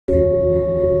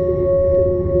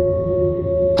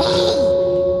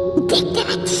দেখতে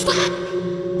পাচ্ছিস না?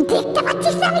 দেখতে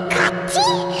পাচ্ছিস না আমি খাচ্ছি?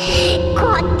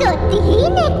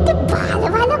 কতদিন একটু ভালো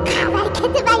ভালো খাবার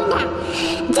খেতে পাই না।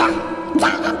 যা যা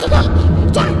এখান থেকে,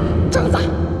 যা চলে যা,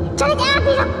 চলে যা,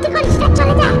 বিরক্তি করিস না,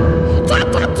 চলে যা, যা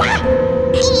যা যা।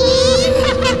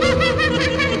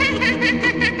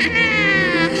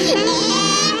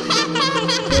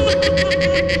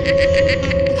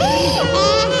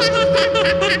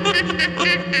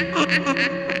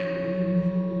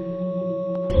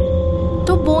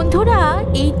 তো বন্ধুরা,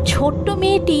 এই ছোট্ট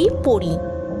মেয়েটি পরী,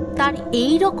 তার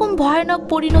এই রকম ভয়ানক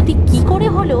পরিণতি কি করে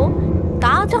হলো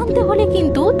তা জানতে হলে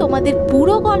কিন্তু তোমাদের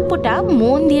পুরো গল্পটা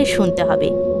মন দিয়ে শুনতে হবে।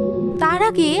 তার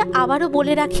আগে আবারও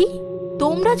বলে রাখি,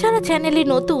 তোমরা যারা চ্যানেলে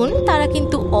নতুন তারা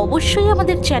কিন্তু অবশ্যই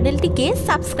আমাদের চ্যানেলটিকে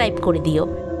সাবস্ক্রাইব করে দিও।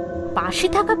 পাশে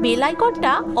থাকা বেল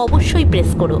আইকনটা অবশ্যই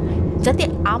প্রেস করো, যাতে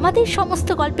আমাদের সমস্ত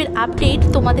গল্পের আপডেট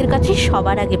তোমাদের কাছে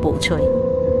সবার আগে পৌঁছয়।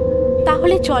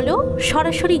 তাহলে চলো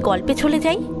সরাসরি গল্পে চলে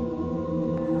যাই।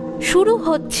 শুরু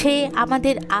হচ্ছে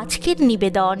আমাদের আজকের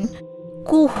নিবেদন,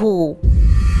 কুহু।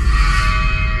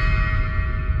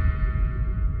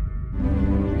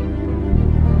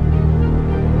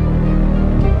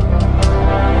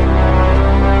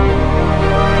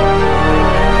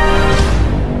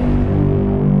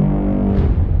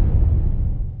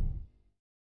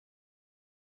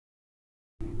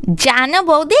 জানো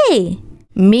বৌদি,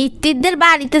 মিত্তিরদের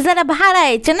বাড়িতে যারা ভাড়া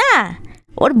হয়েছে না,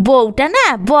 ওর বউটা না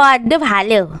বড্ড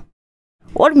ভালো।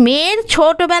 ওর মেয়ের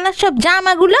ছোটবেলার সব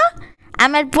জামাগুলো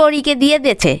আমার পরীকে দিয়ে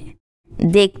দিয়েছে।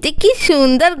 দেখতে কি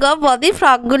সুন্দর গো বদি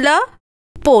ফ্রকগুলো।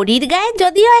 পরীর গায়ে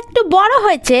যদিও একটু বড়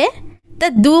হয়েছে, তা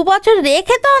 2 বছর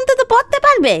রেখে তো অন্তত পরতে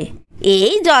পারবে,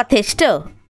 এই যথেষ্ট।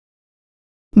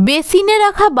 বেসিনে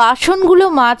রাখা বাসনগুলো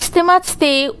মাজতে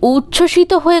মাজতে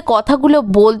উচ্ছ্বসিত হয়ে কথাগুলো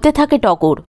বলতে থাকে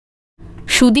টগর।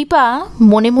 সুদীপা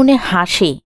মনে মনে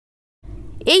হাসে।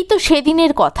 এই তো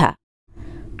সেদিনের কথা।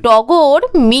 টগর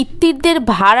মিত্তিরদের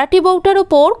ভাড়াটে বউটার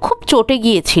ওপর খুব চটে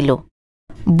গিয়েছিল।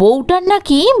 বউটার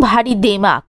নাকি ভারী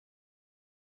দেমাক।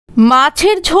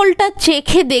 মাছের ঝোলটা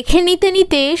চেখে দেখে নিতে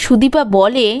নিতে সুদীপা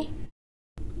বলে,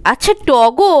 আচ্ছা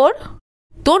টগর,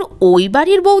 তোর ওই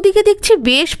বাড়ির বৌদিকে দেখছি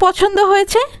বেশ পছন্দ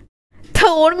হয়েছে। তা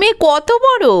ওর মেয়ে কত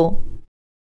বড়?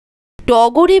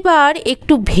 টগর এবার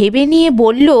একটু ভেবে নিয়ে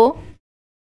বলল,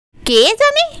 কে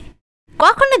জানে,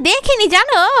 কখনো দেখিনি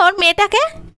জানো ওর মেয়েটাকে।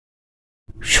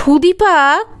 সুদীপা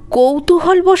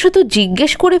কৌতূহলবশত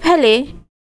জিজ্ঞেস করে ফেলে,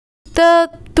 তা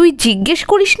তুই জিজ্ঞেস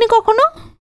করিসনি কখনো?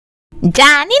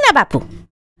 জানি না বাপু,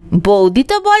 বৌদি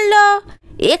তো বলল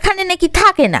এখানে নাকি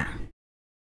থাকে না।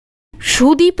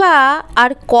 সুদীপা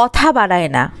আর কথা বাড়ায়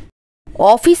না।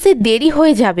 অফিসে দেরি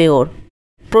হয়ে যাবে ওর।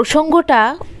 প্রসঙ্গটা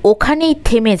ওখানেই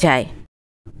থেমে যায়।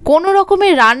 কোনো রকমে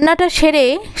রান্নাটা সেরে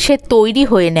সে তৈরি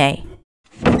হয়ে নেয়।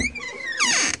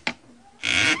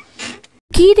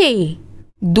 কি রে,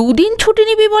 2 দিন ছুটি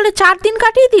নিবি বলে 4 দিন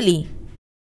কাটিয়ে দিলি?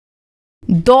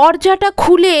 দরজাটা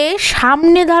খুলে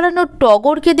সামনে দাঁড়ানো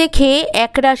টগরকে দেখে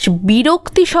একরাশ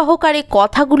বিরক্তি সহকারে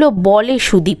কথাগুলো বলে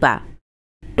সুদীপা।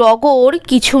 টগর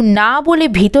কিছু না বলে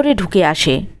ভিতরে ঢুকে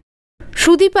আসে।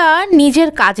 সুদীপা নিজের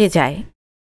কাজে যায়।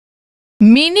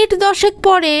 মিনিট 10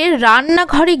 পরে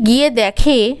রান্নাঘরে গিয়ে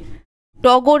দেখে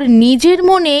টগর নিজের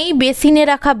মনেই বেসিনে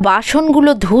রাখা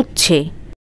বাসনগুলো ধুচ্ছে।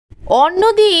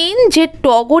 অন্যদিন যে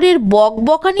টগরের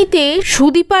বকবকানিতে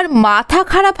সুদীপার মাথা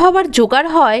খারাপ হবার জোগাড়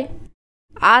হয়,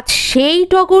 আজ সেই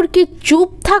টগরকে চুপ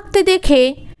থাকতে দেখে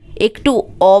একটু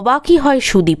অবাকই হয়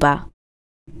সুদীপা।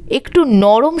 একটু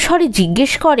নরম স্বরে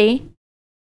জিজ্ঞেস করে,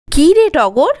 কি রে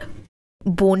টগর,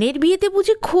 বোনের বিয়েতে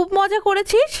বুঝি খুব মজা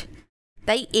করেছিস?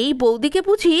 তাই এই বৌদিকে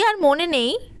বুঝি আর মনে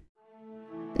নেই?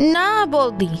 না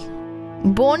বৌদি,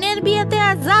 বোনের বিয়েতে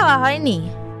আর যাওয়া হয়নি।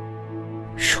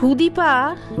 সুদীপা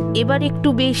এবার একটু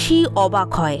বেশি অবাক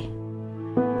হয়।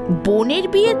 বোনের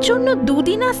বিয়ের জন্য 2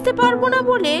 দিন আসতে পারবো না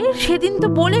বলে সেদিন তো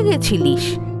বলে গেছিলিস।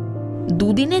 2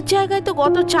 দিনের জায়গায় তো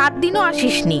গত 4 দিনও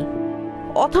আসিসনি,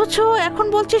 অথচ এখন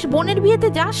বলছিস বোনের বিয়েতে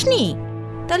যাসনি।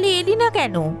 তাহলে এলি না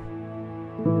কেন?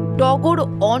 টগর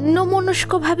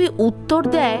অন্যমনস্কভাবে উত্তর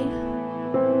দেয়,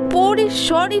 পরীর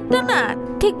শরীরটা না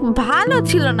ঠিক ভালো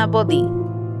ছিল না বদি।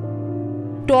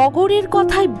 টগরের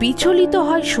কথায় বিচলিত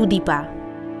হয় সুদীপা।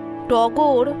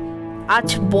 টগর আজ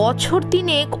বছর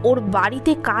 3 ওর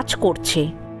বাড়িতে কাজ করছে।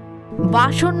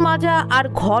 বাসন মাজা আর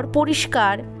ঘর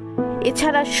পরিষ্কার,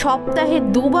 এছাড়া সপ্তাহে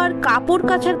 2 বার কাপড়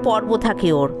কাচার পর্ব থাকে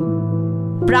ওর।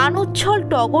 প্রাণোচ্ছল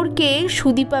টগরকে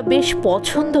সুদীপা বেশ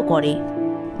পছন্দ করে।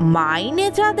 মাইনে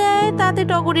যা দেয় তাতে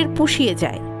টগরের পুষিয়ে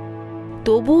যায়।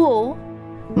 তবুও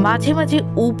মাঝে মাঝে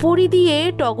উপরি দিয়ে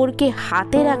টগরকে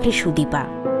হাতে রাখে সুদীপা।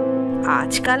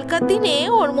 আজকালকার দিনে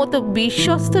ওর মতো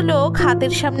বিশ্বস্ত লোক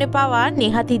হাতের সামনে পাওয়া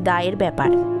নেহাতি দায়ের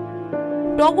ব্যাপার।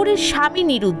 টগরের স্বামী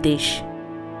নিরুদ্দেশ।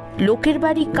 লোকের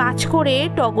বাড়ি কাজ করে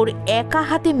টগর একা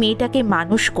হাতে মেয়েটাকে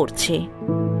মানুষ করছে।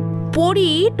 পরি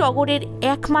টগরের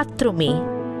একমাত্র মেয়ে,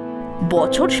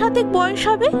 বছর 7 বয়স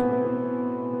হবে।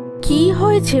 কি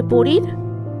হয়েছে পরির?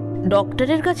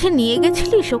 ডক্টরের কাছে নিয়ে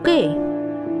গেছিলিস ওকে?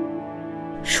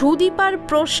 সুদীপার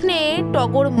প্রশ্নে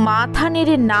টগর মাথা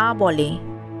নেড়ে না বলে।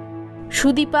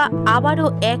 সুদীপা আবারও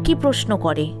একই প্রশ্ন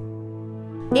করে,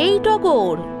 এই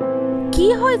টগর, কি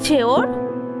হয়েছে ওর?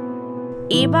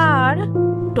 এবার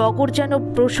টগর যেন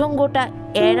প্রসঙ্গটা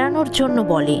এড়ানোর জন্য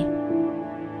বলে,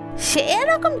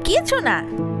 সেরকম কিছু না,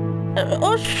 ও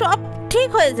সব ঠিক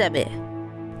হয়ে যাবে।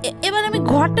 এবার আমি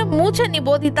ঘরটা মুছে নি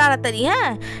বৌদি, তাড়াতাড়ি।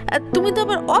 হ্যাঁ, তুমি তো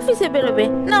আবার অফিসে বেরোবে।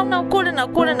 নাও নাও, করে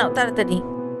নাও তাড়াতাড়ি।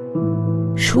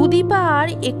 সুদীপার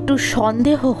একটু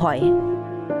সন্দেহ হয়।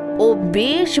 ও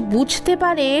বেশ বুঝতে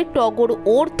পারে টগর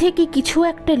ওর থেকে কিছু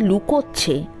একটা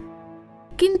লুকোচ্ছে,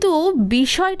 কিন্তু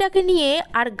বিষয়টাকে নিয়ে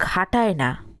আর ঘাটায় না।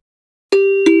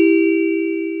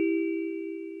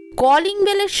 কলিং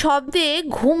বেলের শব্দে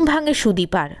ঘুম ভাঙে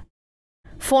সুদীপার।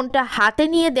 ফোনটা হাতে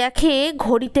নিয়ে দেখে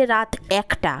ঘড়িতে রাত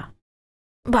 1টা।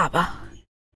 বাবা,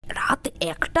 রাত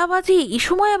 1টা বাজে, এই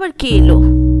সময় আবার কে এলো?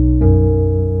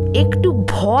 একটু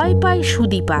ভয় পায়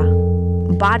সুদীপা।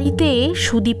 বাড়িতে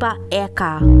সুদীপা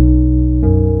একা।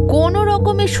 কোন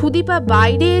রকমে সুদীপা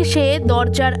বাইরে এসে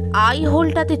দরজার আই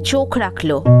হোলটাতে চোখ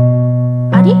রাখলো।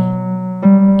 আরে,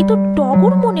 এ তো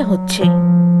টগর মনে হচ্ছে,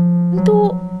 কিন্তু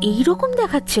এইরকম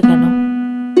দেখাচ্ছে কেন?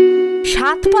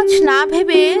 7-5 না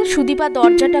ভেবে সুদীপা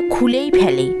দরজাটা খুলেই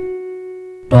ফেলে।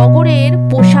 টগরের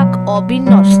পোশাক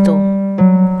অবিন্যস্ত,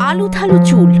 আলুথালু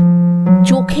চুল,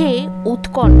 চোখে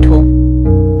উৎকণ্ঠ।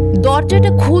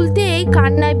 দরজাটা খুলতেই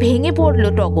কান্নায় ভেঙে পড়ল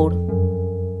টগর।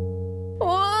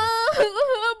 ও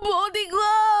বৌদি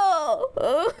গো,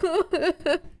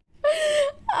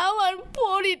 আমার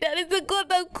পরিটারে তো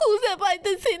কোথাও খুঁজে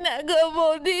পাইতেছি না গো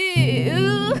বৌদি।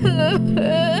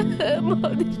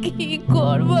 বৌদি, কি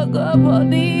করবো গো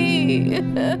বৌদি?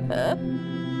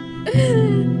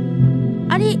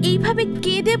 আরে এইভাবে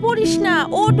কেঁদে পড়িস না,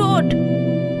 ওঠ ওঠ।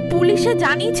 পুলিশে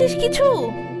জানিয়েছিস কিছু?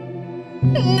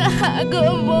 না গো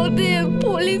বৌদি,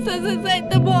 পুলিশ এসে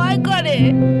যাইতে ভয় করে,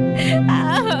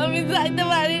 আমি যাইতে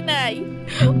পারি নাই।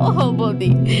 ও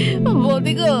বৌদি,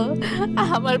 বৌদি গো,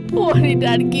 আমার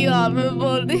পরিটার কি হবে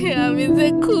বৌদি? আমি যে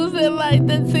খুঁজে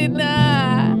পাইতেছি না।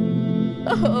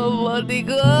 ও বৌদি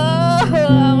গো,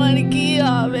 আমার কি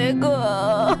হবে গো?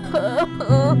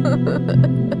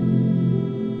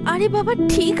 আরে বাবা,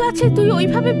 ঠিক আছে, তুই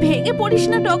ওইভাবে ভেঙে পড়িস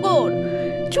না টগর।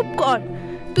 চুপ কর,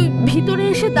 তুই ভিতরে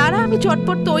এসে দাঁড়া, আমি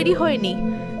চটপট তৈরি হয়নি,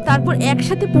 তারপর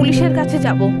একসাথে পুলিশের কাছে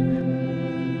যাব।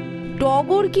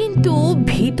 টগর কিন্তু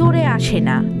ভিতরে আসে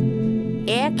না,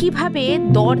 একইভাবে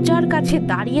দরজার কাছে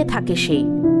দাঁড়িয়ে থাকে সে।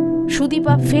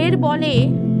 সুদীপা ফের বলে,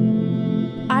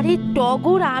 আরে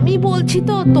টগর, আমি বলছি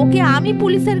তো তোকে, আমি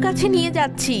পুলিশের কাছে নিয়ে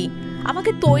যাচ্ছি,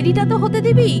 আমাকে তৈরিটা তো হতে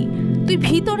দিবি। তুই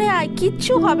ভিতরে আয়,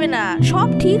 কিচ্ছু হবে না, সব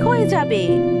ঠিক হয়ে যাবে।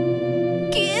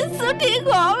 কিছু ঠিক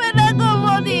হবে না গো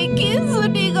বৌদি, কিছু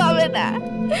ঠিক হবে না।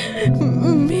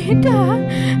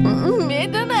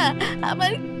 মেয়েটা না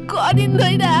আমার কদিন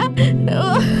ধইরা,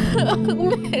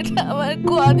 মেয়েটা আমার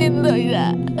কদিন ধইরা।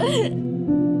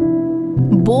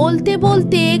 বলতে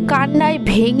বলতে কান্নায়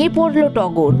ভেঙে পড়ল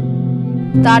টগর।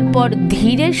 তারপর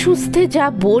ধীরে সুস্থে যা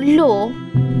বলল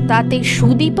তাতে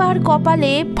সুদীপার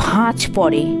কপালে ভাঁজ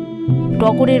পড়ে।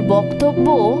 টগরের বক্তব্য,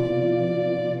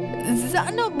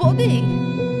 জানো বৌদি,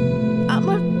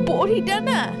 আমার পরিটা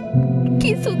না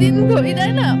কিছুদিন ধরে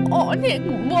না অনেক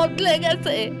বদলে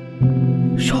গেছে।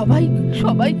 সবাই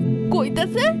সবাই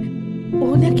কইতাছে ও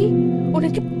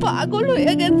নাকি পাগল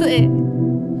হয়ে গেছে।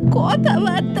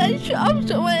 কথাবার্তায় সব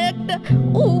সময় একটা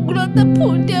উগ্রতা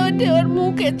ফুটে ওঠে ওর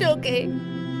মুখে চোখে।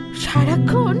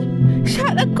 সারাক্ষণ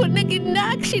নাকি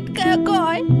নাক সিটকায়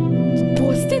কয়,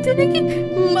 বস্তিতে নাকি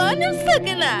মানুষ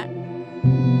থাকে না,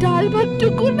 ডাল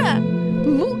ভাতটুকু না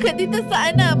মুখে দিতে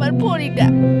চায় না আমার পরিটা।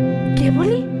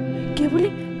 কেবলি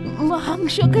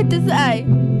মাংস খেতে চায়,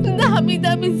 দামি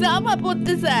দামি জামা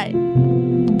পরতে চায়।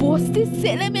 বস্তির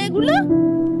ছেলে মেয়েগুলো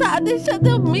তাদের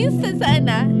সাথে মিশতে চায়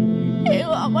না।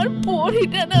 আমার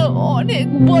পরিটা না অনেক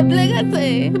বদলে গেছে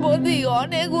বৌদি,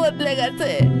 অনেক বদলে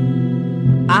গেছে।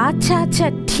 আচ্ছা আচ্ছা,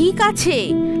 ঠিক আছে,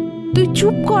 তুই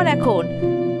চুপ কর এখন,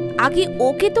 আগে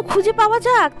ওকে তো খুঁজে পাওয়া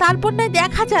যাক, তারপর নয়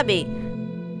দেখা যাবে।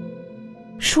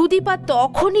 সুদীপা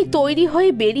তখনই তৈরি হয়ে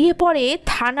বেরিয়ে পড়ে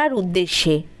থানার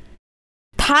উদ্দেশ্যে।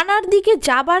 থানার দিকে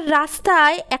যাবার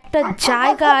রাস্তায় একটা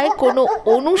জায়গায় কোনো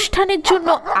অনুষ্ঠানের জন্য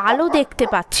আলো দেখতে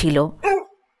পাচ্ছিল।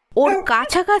 ওর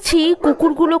কাছাকাছি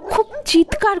কুকুরগুলো খুব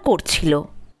চিৎকার করছিল।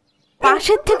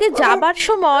 পাশের থেকে যাবার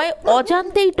সময়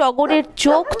অজান্তেই টগরের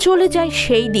চোখ চলে যায়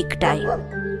সেই দিকটায়।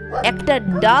 একটা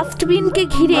ডাস্টবিনকে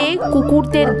ঘিরে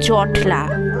কুকুরদের জটলা,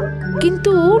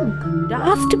 কিন্তু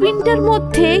ডাস্টবিনটার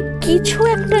মধ্যে কিছু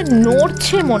একটা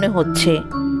নড়ছে মনে হচ্ছে।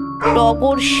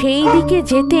 টগর সেই দিকে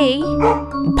যেতেই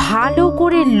ভালো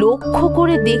করে লক্ষ্য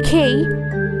করে দেখেই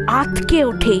আঁতকে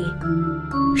ওঠে।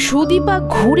 সুদীপা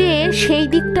ঘুরে সেই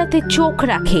দিকটাতে চোখ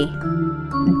রাখে।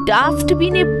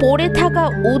 ডাস্টবিনে পড়ে থাকা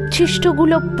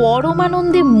উচ্ছিষ্টগুলো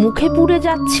পরমানন্দে মুখে পুড়ে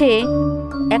যাচ্ছে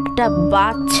একটা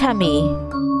বাচ্চা মেয়ে।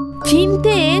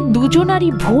 চিনতে দুজনারই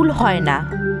ভুল হয় না,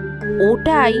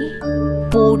 ওটাই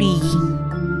পরী।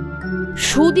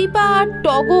 সুদীপা আর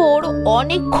টগর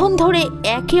অনেকক্ষণ ধরে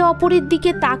একে অপরের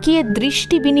দিকে তাকিয়ে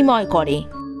দৃষ্টি বিনিময় করে।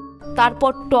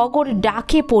 তারপর টগর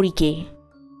ডাকে পরীকে,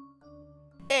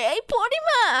 এই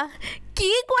পরিমা,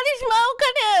 কি করিস মা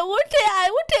ওখানে? উঠে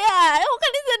আয়, উঠে আয়,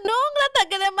 ওখানে যে নোংরা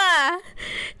থাকে রে মা।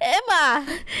 এ মা,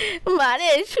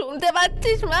 মারে শুনতে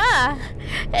পাচ্ছিস মা?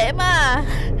 এ মা,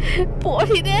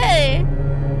 পড়ি রে।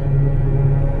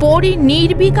 পরি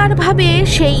নির্বিকার ভাবে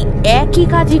সেই একই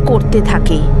কাজই করতে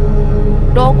থাকে।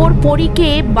 টগর পরীকে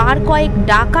বার কয়েক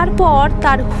ডাকার পর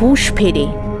তার হুঁশ ফেরে।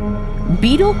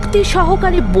 বিরক্তি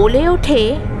সহকারে বলে ওঠে,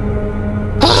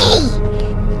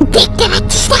 দেখতে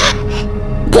পাচ্ছিস না?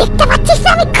 দেখতে পাচ্ছিস না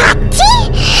আমি খাচ্ছি?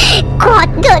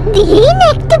 কতদিন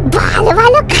একটু ভালো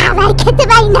ভালো খাবার খেতে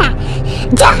পাই না।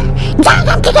 যা যা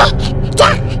এখান থেকে, যা,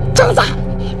 চলে যা,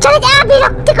 চলে যা,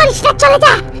 বিরক্তি করিস না, চলে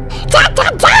যা, যা যা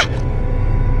যা।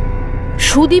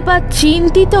 সুদীপা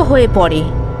চিন্তিত হয়ে পড়ে।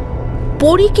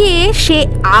 পরীকে সে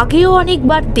আগেও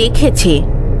অনেকবার দেখেছে,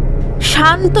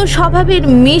 শান্ত স্বভাবের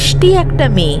মিষ্টি একটা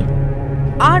মেয়ে।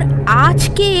 আর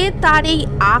আজকে তার এই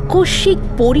আকস্মিক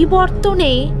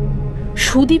পরিবর্তনে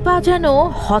সুদীপা যেন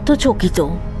হতচকিত।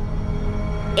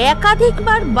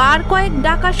 একাধিকবার বার কয়েক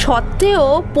ডাকা সত্ত্বেও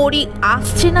পরী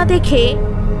আসছে না দেখে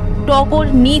টগর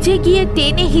নিজে গিয়ে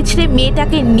টেনে হিচড়ে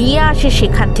মেয়েটাকে নিয়ে আসে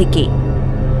সেখান থেকে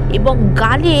এবং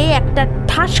গালে একটা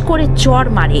ঠাস করে চড়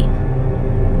মারে।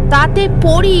 তাতে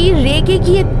পরী রেগে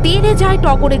গিয়ে তেড়ে যায়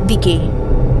টগরের দিকে।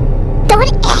 তোর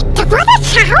এত বড়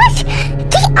সাহস,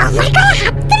 তুই আমার গায়ে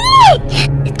হাত তুললি?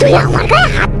 তুই আমার গায়ে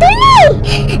হাত তুললি?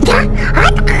 যা,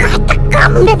 হাত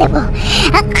কামড়ে দেবো।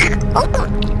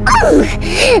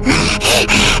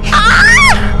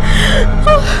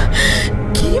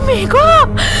 কি মেঘো!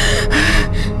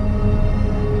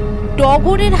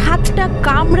 টগরের হাতটা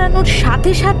কামড়ানোর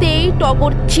সাথে সাথেই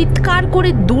টগর চিৎকার করে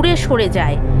দূরে সরে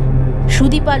যায়।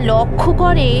 সুদীপা লক্ষ্য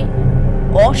করে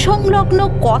অসংলগ্ন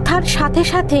কথার সাথে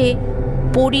সাথে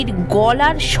পরীর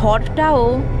গলার স্বরটাও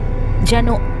যেন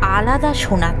আলাদা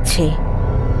শোনাচ্ছে।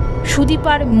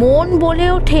 সুদীপার মন বলে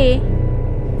ওঠে,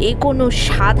 এ কোনো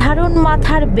সাধারণ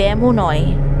মাথার ব্যামো নয়,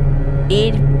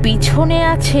 এর পিছনে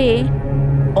আছে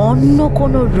অন্য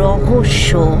কোনো রহস্য।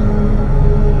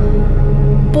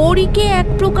 পরীকে এক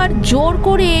প্রকার জোর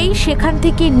করেই সেখান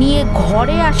থেকে নিয়ে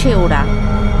ঘরে আসে ওরা।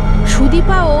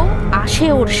 সুদীপাও আসে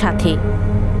ওর সাথে।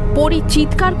 পরী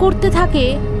চিৎকার করতে থাকে,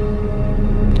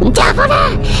 যাবো না,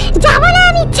 যাবো না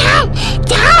আমি, ছাড়,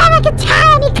 ছাড় আমাকে, ছাড়,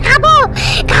 আমি খাবো,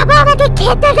 খাবো, আমাকে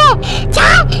খেতে দে,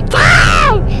 ছাড়,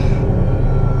 ছাড়।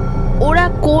 ওরা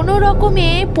কোনো রকমে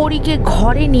পরীকে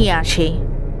ঘরে নিয়ে আসে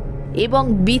এবং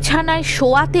বিছানায়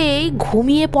শোয়াতেই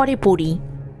ঘুমিয়ে পড়ে পরী।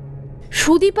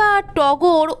 সুদীপা আর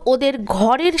টগর ওদের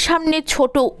ঘরের সামনে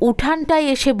ছোট উঠানটায়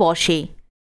এসে বসে।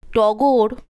 টগর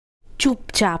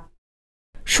চুপচাপ।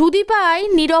 সুদীপাই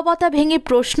নীরবতা ভেঙে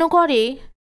প্রশ্ন করে,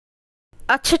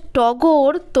 আচ্ছা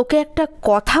টগর, তোকে একটা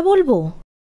কথা বলবো?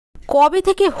 কবে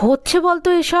থেকে হচ্ছে বলতো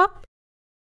এসব?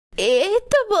 এই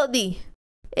তো বৌদি,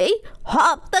 এই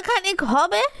হপ্তাখানেক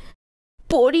হবে।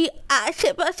 পরী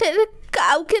আশেপাশের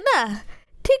কাউকে না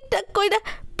ঠিকঠাক কইরা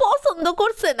পছন্দ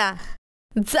করছে না,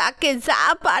 যাকে যা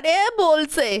পারে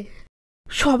বলছে।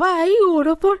 সবাই ওর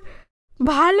ওপর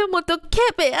ভালো মতো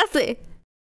ক্ষেপে আছে।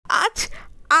 আজ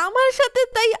আমার সাথে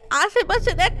তাই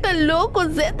আশেপাশের একটা লোকও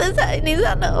যেতে চায়নি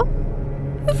জানো,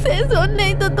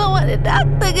 সেজন্যই তো তোমারে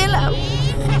ডাকতে গেলাম।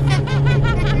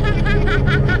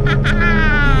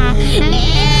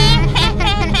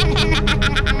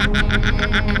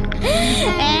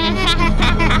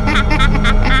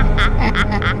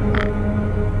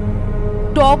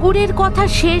 টগরের কথা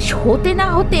শেষ হতে না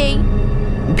হতেই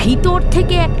ভিতর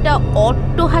থেকে একটা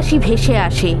অট্টহাসি ভেসে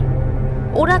আসে।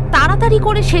 ওরা তাড়াতাড়ি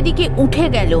করে সেদিকে উঠে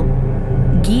গেল।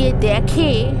 গিয়ে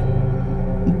দেখে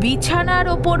বিছানার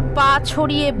ওপর পা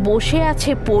ছড়িয়ে বসে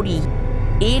আছে পরী।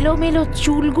 এলোমেলো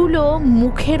চুলগুলো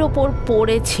মুখের ওপর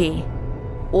পড়েছে।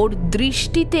 ওর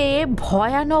দৃষ্টিতে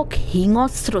ভয়ানক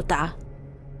হিংস্রতা।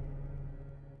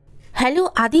 হ্যালো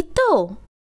আদিত্য,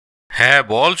 হ্যাঁ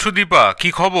বল সুদীপা, কি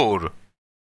খবর?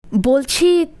 বলছি,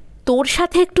 তোর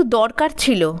সাথে একটু দরকার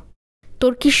ছিল।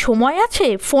 তোর কি সময় আছে?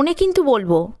 ফোনে কিন্তু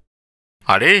বলবো।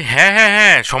 আরে হ্যাঁ হ্যাঁ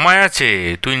হ্যাঁ, সময় আছে,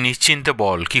 তুই নিশ্চিন্তে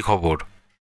বল কি খবর।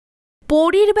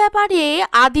 পরীর ব্যাপারে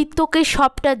আদিত্যকে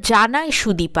সবটা জানায়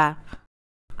সুদীপা।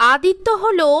 আদিত্য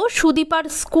হলো সুদীপার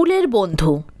স্কুলের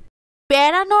বন্ধু।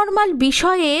 প্যারানর্মাল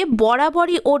বিষয়ে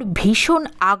বরাবরই ওর ভীষণ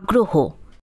আগ্রহ।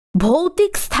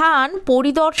 ভৌতিক স্থান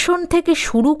পরিদর্শন থেকে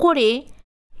শুরু করে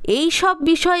এই সব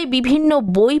বিষয়ে বিভিন্ন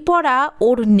বই পড়া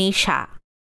ওর নেশা।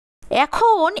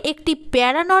 এখন একটি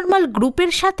প্যারানর্মাল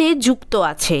গ্রুপের সাথে যুক্ত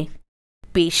আছে।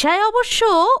 পেশায় অবশ্য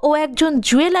ও একজন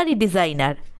জুয়েলারি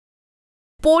ডিজাইনার।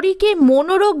 পরীকে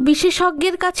মনোরোগ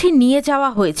বিশেষজ্ঞের কাছে নিয়ে যাওয়া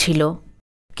হয়েছিল,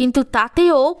 কিন্তু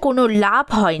তাতেও কোনো লাভ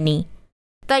হয়নি।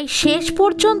 তাই শেষ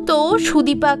পর্যন্ত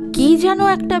সুদীপা কি যেন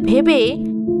একটা ভেবে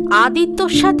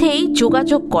আদিত্যর সাথেই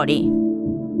যোগাযোগ করে।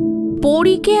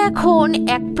 পরীকে এখন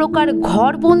এক প্রকার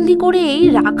ঘরবন্দি করেই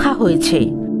রাখা হয়েছে।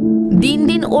 দিন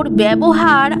দিন ওর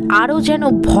ব্যবহার আরও যেন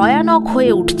ভয়ানক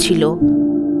হয়ে উঠছিল।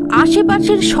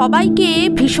 আশেপাশের সবাইকে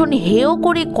ভীষণ হেয়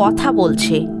করে কথা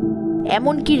বলছে,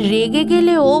 এমনকি রেগে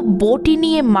গেলেও বটি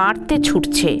নিয়ে মারতে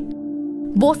ছুটছে।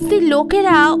 বস্তির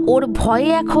লোকেরা ওর ভয়ে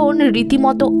এখন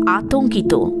রীতিমতো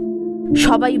আতঙ্কিত।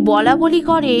 সবাই বলা বলি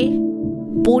করে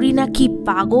পরী নাকি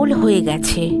পাগল হয়ে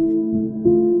গেছে।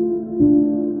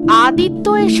 আদিত্য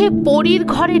এসে পরীর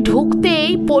ঘরে ঢুকতেই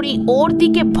পরী ওর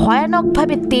দিকে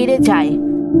ভয়ানকভাবে তেড়ে যায়,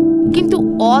 কিন্তু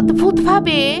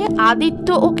অদ্ভুতভাবে আদিত্য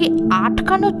ওকে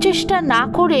আটকানোর চেষ্টা না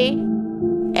করে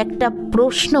একটা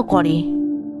প্রশ্ন করে।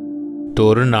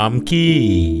 তোর নাম কি?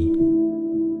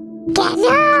 কেন?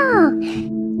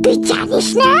 তুই জানিস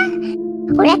না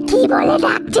ওরা কি বলে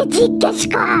ডাকছে? জিজ্ঞেস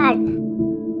কর।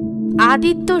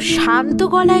 আদিত্য শান্ত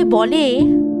গলায় বলে,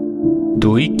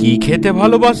 তুই কি খেতে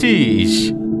ভালোবাসিস?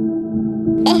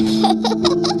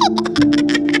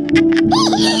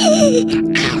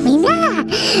 আমি না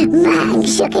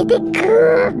মাংস খেতে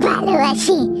খুব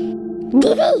ভালোবাসি।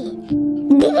 দিবি?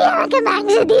 দিবি আমাকে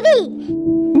মাংস দিবি?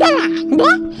 দে না, দে।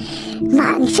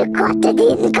 মাংস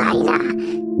কতদিন খাই না,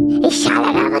 এই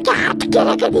শালারা আমাকে আটকে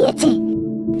রেখে দিয়েছে।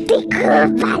 তুই খুব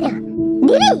ভালো।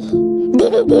 দিবি?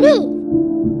 দিবি দিবি?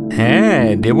 হ্যাঁ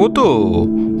দেবো তো।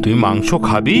 তুই মাংস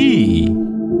খাবি?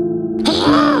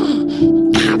 হ্যাঁ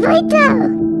খাবই তো।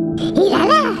 এরা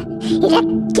না, এরা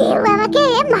কেউ আমাকে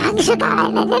মাংস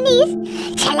খাওয়ায় না, জানিস?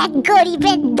 শালা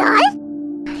গরিবের দল।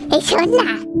 এই শোন না,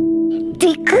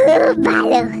 তুই খুব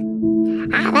ভালো,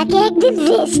 আমাকে একদিন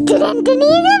রেস্টুরেন্টে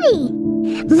নিয়ে যাবি?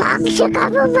 মাংস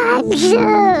খাবো, মাংস।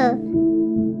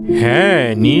 হ্যাঁ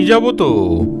নিয়ে যাব তো,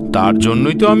 তার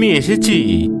জন্যই তো আমি এসেছি।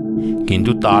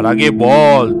 কিন্তু তার আগে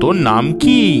বল তোর নাম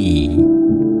কি?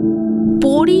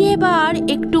 পরী এবার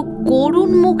একটু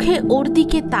করুণ মুখে ওর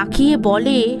দিকে তাকিয়ে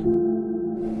বলে,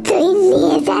 তুই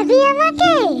নিয়ে যাবি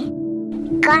আমাকে?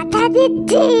 কথা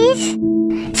দিচ্ছিস?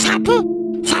 সাথে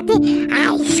সাথে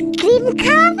আইসক্রিম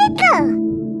খাওয়াবি তো?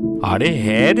 আরে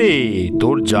হ্যাঁ রে,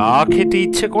 তোর যা খেতে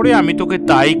ইচ্ছে করে আমি তোকে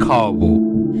তাই খাওয়াবো।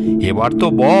 এবার তো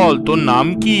বল তোর নাম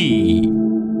কি?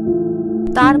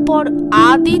 তারপর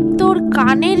আদিত্যর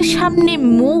কানের সামনে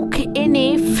মুখ এনে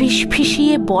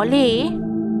ফিসফিসিয়ে বলে,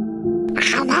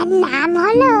 আমার নাম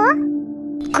হলো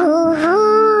কুহু।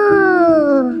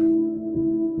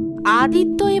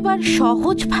 আদিত্য এবার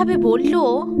সহজভাবে বলল,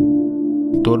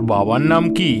 তোর বাবার নাম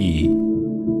কি?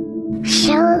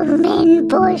 সৌমেন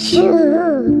বসু।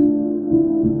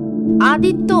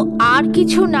 আদিত্য আর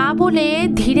কিছু না বলে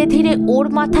ধীরে ধীরে ওর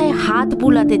মাথায় হাত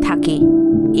বুলাতে থাকে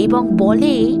এবং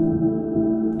বলে,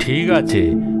 ঠিক আছে,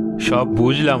 সব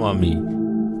বুঝলাম আমি।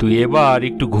 তুই এবার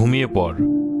একটু ঘুমিয়ে পড়।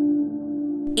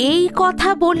 এই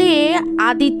কথা বলে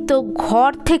আদিত্য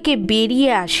ঘর থেকে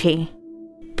বেরিয়ে আসে।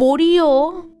 পরীও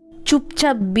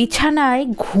চুপচাপ বিছানায়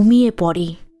ঘুমিয়ে পড়ে।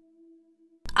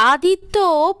 আদিত্য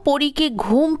পরীকে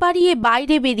ঘুম পাড়িয়ে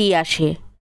বাইরে বেরিয়ে আসে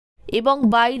এবং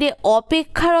বাইরে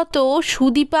অপেক্ষারত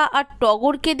সুদীপা আর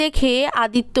টগরকে দেখে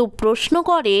আদিত্য প্রশ্ন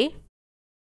করে,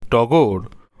 টগর,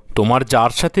 তোমার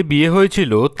যার সাথে বিয়ে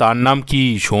হয়েছিল তার নাম কি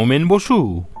সৌমেন বসু?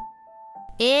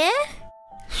 এ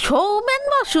সৌমেন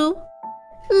বসু?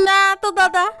 না তো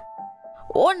দাদা,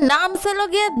 ওর নাম ছিল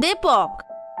গিয়ে দীপক।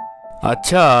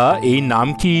 আচ্ছা, এই নাম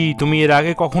কি তুমি এর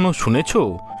আগে কখনো শুনেছ?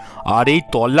 আর এই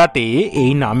তল্লাটে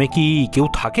এই নামে কি কেউ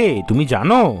থাকে তুমি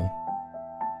জানো?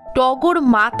 টগর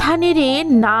মাথা নেড়ে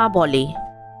না বলে।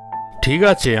 ঠিক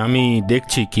আছে, আমি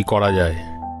দেখছি কি করা যায়।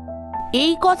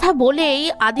 এই কথা বলেই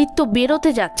আদিত্য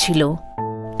বেরোতে যাচ্ছিল।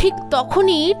 ঠিক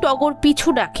তখনই টগর পিছু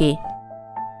ডাকে,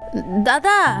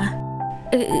 দাদা,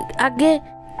 আগে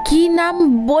কি নাম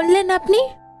বললেন আপনি?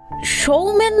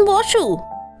 সৌমেন বসু,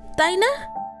 তাই না?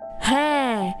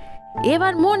 হ্যাঁ,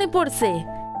 এবার মনে পড়ছে,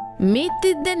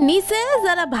 মৃত্যুদের নিচে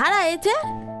যারা ভাড়া এসে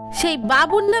সেই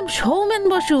বাবুর নাম সৌমেন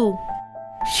বসু।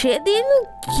 সেদিন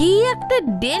কি একটা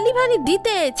ডেলিভারি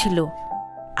দিতে এসেছিল।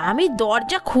 আমি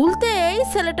দরজা খুলতেই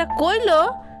ছেলেটা কইল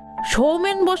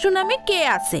সৌমেন বসু নামে কে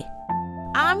আছে।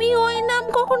 আমি ওই নাম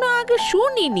কখনো আগে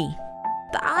শুনিনি,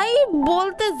 তাই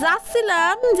বলতে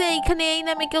যাচ্ছিলাম যে এইখানে এই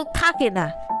নামে কেউ থাকে না।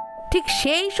 ঠিক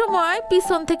সেই সময়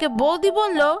পিছন থেকে বৌদি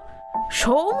বলল,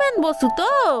 সৌমেন বসু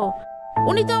তো,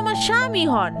 উনি তো আমার স্বামী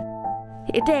হন।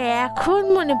 এটা এখন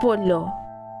মনে পড়ল।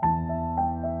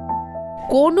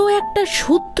 কোনো একটা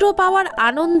সূত্র পাওয়ার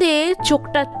আনন্দে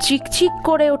চোখটা চিকচিক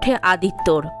করে ওঠে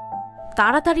আদিত্যর।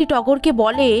 তাড়াতাড়ি টগরকে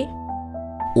বলে,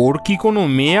 ওর কি কোনো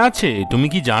মেয়ে আছে, তুমি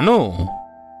কি জানো?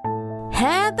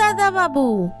 হ্যাঁ দাদা বাবু,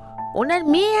 ওনার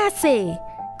মেয়ে আছে,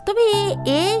 তবে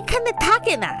এইখানে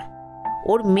থাকে না।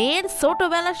 ওর মেয়ের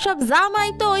ছোটবেলার সব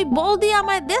জামাই তো ওই বৌদি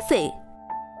আমায় দেশে।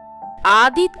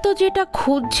 আদিত্য যেটা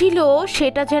খুঁজছিল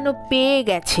সেটা যেন পেয়ে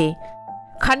গেছে।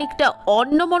 খানিকটা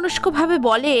অন্যমনস্কভাবে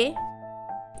বলে,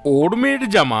 ওর মেয়ের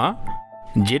জামা?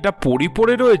 যেটা পরি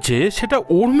পরে রয়েছে সেটা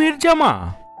ওর মেয়ের জামা?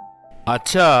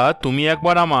 আচ্ছা, তুমি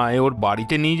একবার আমায় ওর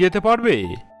বাড়িতে নিয়ে যেতে পারবে?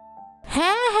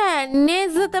 হ্যাঁ হ্যাঁ, নিয়ে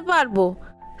যেতে পারবো,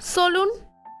 চলুন।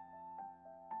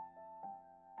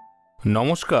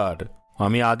 নমস্কার,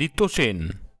 আমি আদিত্য সেন।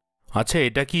 আচ্ছা,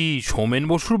 এটা কি সৌমেন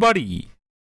বসুর বাড়ি?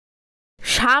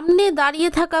 সামনে দাঁড়িয়ে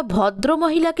থাকা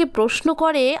ভদ্রমহিলাকে প্রশ্ন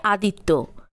করে আদিত্য।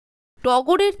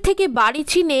 টগরের থেকে বাড়ি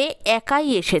চিনে একাই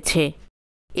এসেছে।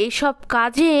 এসব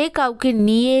কাজে কাউকে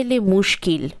নিয়ে এলে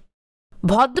মুশকিল।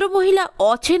 ভদ্রমহিলা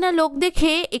অচেনা লোক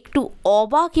দেখে একটু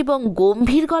অবাক এবং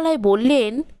গম্ভীর গলায়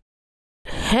বললেন,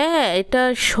 হ্যাঁ, এটা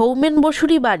সৌমেন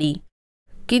বসুরই বাড়ি,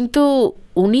 কিন্তু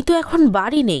উনি তো এখন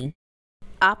বাড়ি নেই।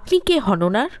 আপনি কে হন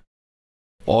ওনার?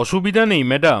 অসুবিধা নেই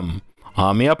ম্যাডাম,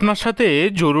 আমি আপনার সাথে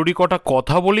জরুরি কটা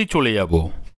কথা বলেই চলে যাব।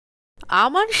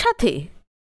 আমার সাথে?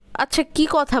 আচ্ছা, কি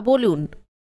কথা বলুন।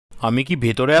 আমি কি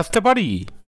ভেতরে আসতে পারি?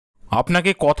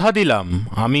 আপনাকে কথা দিলাম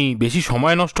আমি বেশি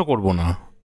সময় নষ্ট করব না।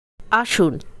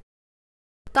 আসুন।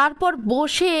 তারপর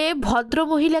বসে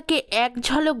ভদ্রমহিলাকে এক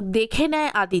ঝলক দেখে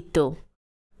নেয় আদিত্য।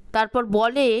 তারপর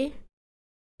বলে,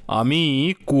 আমি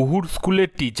কুহুর স্কুলের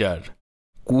টিচার।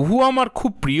 কুহু আমার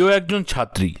খুব প্রিয় একজন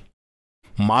ছাত্রী।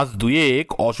 মাস দুয়েক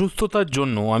অসুস্থতার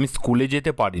জন্য আমি স্কুলে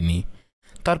যেতে পারিনি।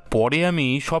 তারপরে আমি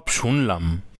সব শুনলাম।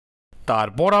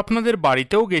 তারপর আপনাদের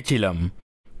বাড়িতেও গেছিলাম,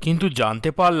 কিন্তু জানতে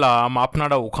পারলাম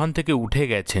আপনারা ওখান থেকে উঠে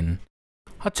গেছেন।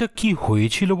 আচ্ছা, কি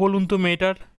হয়েছিল বলুন তো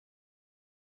মেয়েটার?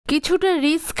 কিছুটা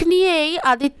রিস্ক নিয়েই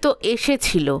আদিত্য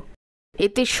এসেছিল।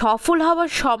 এতে সফল হওয়ার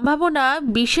সম্ভাবনা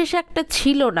বিশেষ একটা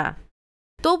ছিল না,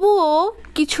 তবুও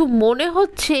কিছু মনে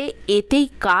হচ্ছে এতেই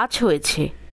কাজ হয়েছে।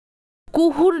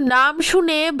 কুহুর নাম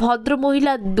শুনে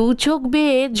ভদ্রমহিলা দু চোখ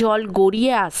বেয়ে জল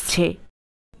গড়িয়ে আসছে,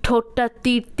 ঠোঁটটা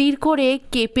তীর তীর করে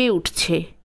কেঁপে উঠছে।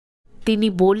 তিনি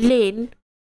বললেন,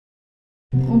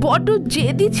 বড্ড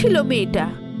জেদি ছিল মেয়েটা।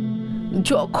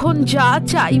 যখন যা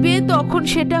চাইবে তখন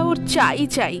সেটা ওর চাই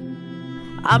চাই।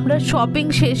 আমরা শপিং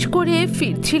শেষ করে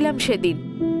ফিরছিলাম সেদিন,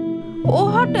 ও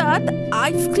হঠাৎ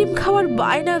আইসক্রিম খাওয়ার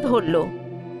বায়না ধরল।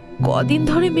 কদিন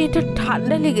ধরে মেয়েটার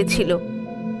ঠান্ডা লেগেছিল,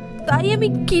 তাই আমি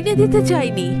কিনে দিতে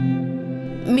চাইনি।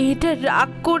 মেয়েটা রাগ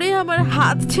করে আমার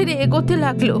হাত ছেড়ে এগোতে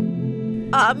লাগলো।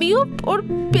 আমিও ওর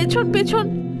পেছন পেছন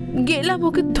গেলাম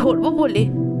ওকে ধরবো বলে।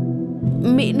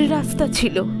 মেন রাস্তা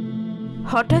ছিল।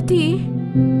 হঠাৎই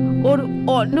ওর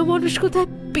অন্যমনস্কতায়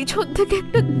পিছন থেকে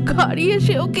একটা গাড়ি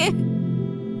এসে ওকে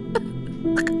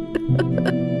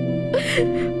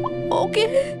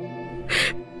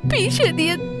পিষে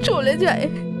দিয়ে চলে যায়।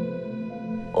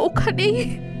 ওখানেই।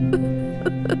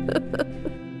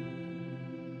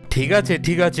 ঠিক আছে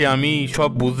ঠিক আছে, আমি সব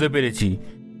বুঝতে পেরেছি।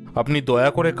 আপনি দয়া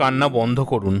করে কান্না বন্ধ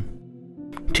করুন।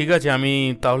 ঠিক আছে, আমি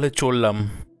তাহলে চললাম।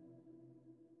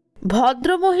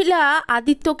 ভদ্রমহিলা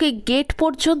আদিত্যকে গেট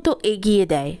পর্যন্ত এগিয়ে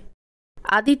দেয়।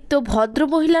 আদিত্য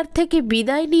ভদ্রমহিলার থেকে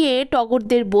বিদায় নিয়ে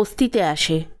টগরদের বস্তিতে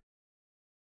আসে।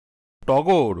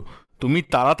 টগর, তুমি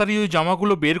তাড়াতাড়ি ওই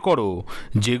জামাগুলো বের করো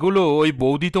যেগুলো ওই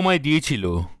বৌদি তোমায় দিয়েছিল।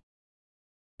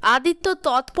 আদিত্য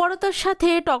তৎপরতার সাথে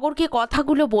টগরকে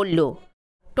কথাগুলো বলল।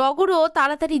 টগরও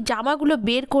তাড়াতাড়ি জামাগুলো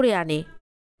বের করে আনে।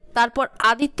 তারপর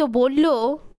আদিত্য বলল,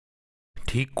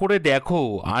 ঠিক করে দেখো,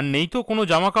 আর নেই তো কোনো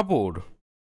জামা কাপড়?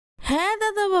 হ্যাঁ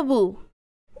দাদা বাবু,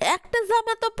 একটা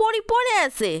জামা তো পরে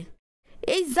আছে।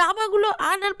 এই জামাগুলো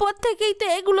আনার পর থেকেই তো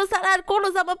এগুলো ছাড়া আর কোনো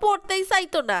জামা পরতেই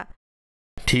চাইতো না।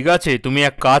 ঠিক আছে, তুমি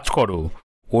এক কাজ করো,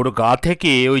 ওর গা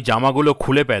থেকে ওই জামাগুলো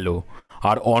খুলে ফেলো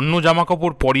আর অন্য জামা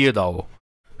কাপড় পরিয়ে দাও।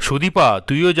 সুদীপা,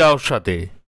 তুইও যা ওর সাথে।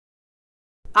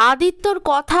 আদিত্যর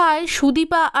কথায়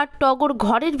সুদীপা আর টগর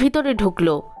ঘরের ভিতরে ঢুকল।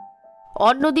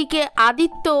 অন্যদিকে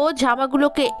আদিত্য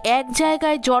জামাগুলোকে এক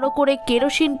জায়গায় জড়ো করে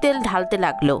কেরোসিন তেল ঢালতে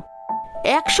লাগলো।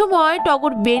 একসময়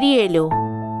টগর বেরিয়ে এলো,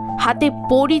 হাতে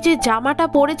পরি যে জামাটা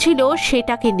পরেছিল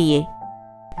সেটাকে নিয়ে।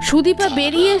 সুদীপা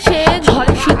বেরিয়ে এসে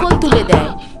ঘরে শিকল তুলে দেয়।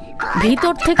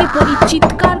 ভিতর থেকে পরি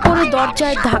চিৎকার করে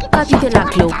দরজায় ধাক্কা দিতে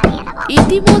লাগলো।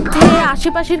 ইতিমধ্যে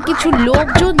আশেপাশের কিছু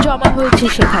লোকজন জমা হয়েছে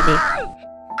সেখানে।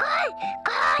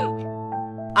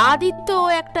 আদিত্য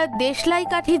একটা দেশলাই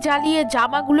কাঠি জ্বালিয়ে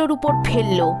জামাগুলোর উপর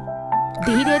ফেললো।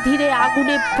 ধীরে ধীরে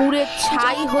আগুনে পুড়ে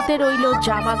ছাই হতে রইল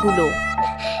জামাগুলো।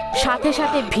 সাথে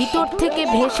সাথে ভিতর থেকে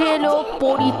ভেসে এলো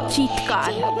পরির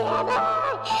চিৎকার।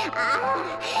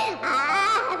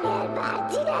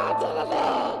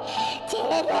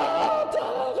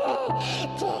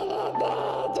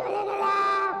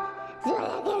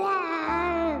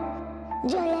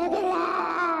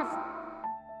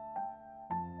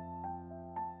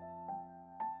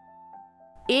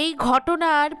 এই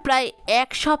ঘটনার প্রায় 1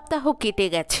 সপ্তাহ কেটে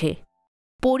গেছে।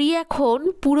 পরি এখন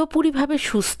পুরোপুরিভাবে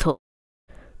সুস্থ,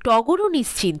 টগরও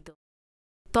নিশ্চিন্ত।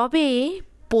 তবে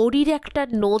পরির একটা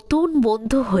নতুন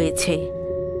বন্ধু হয়েছে।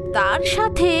 তার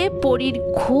সাথে পরির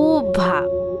খুব ভাব।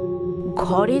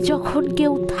 ঘরে যখন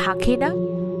কেউ থাকে না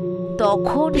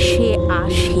তখন সে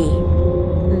আসে।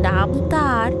 নাম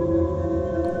তার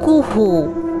কুহু।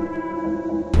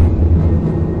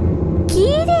 কি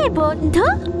রে বন্ধু,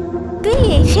 তুই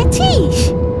এসেছিস?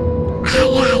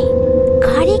 আয় আয়,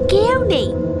 ঘরে কেউ নেই,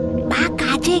 মা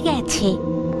কাজে গেছে।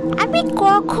 আমি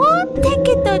কখন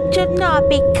থেকে তোর জন্য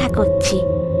অপেক্ষা করছি।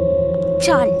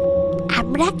 চল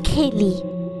আমরা খেলি।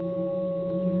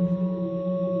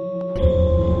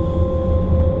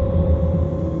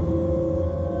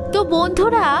 তো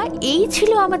বন্ধুরা, এই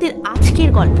ছিল আমাদের আজকের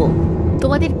গল্প।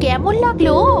 তোমাদের কেমন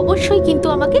লাগলো অবশ্যই কিন্তু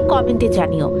আমাকে কমেন্টে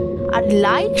জানিও। আর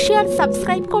লাইক, শেয়ার,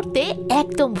 সাবস্ক্রাইব করতে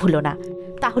একদম ভুলো না।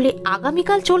 তাহলে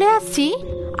আগামীকাল চলে আসছি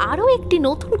আরও একটি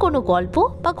নতুন কোনো গল্প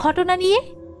বা ঘটনা নিয়ে।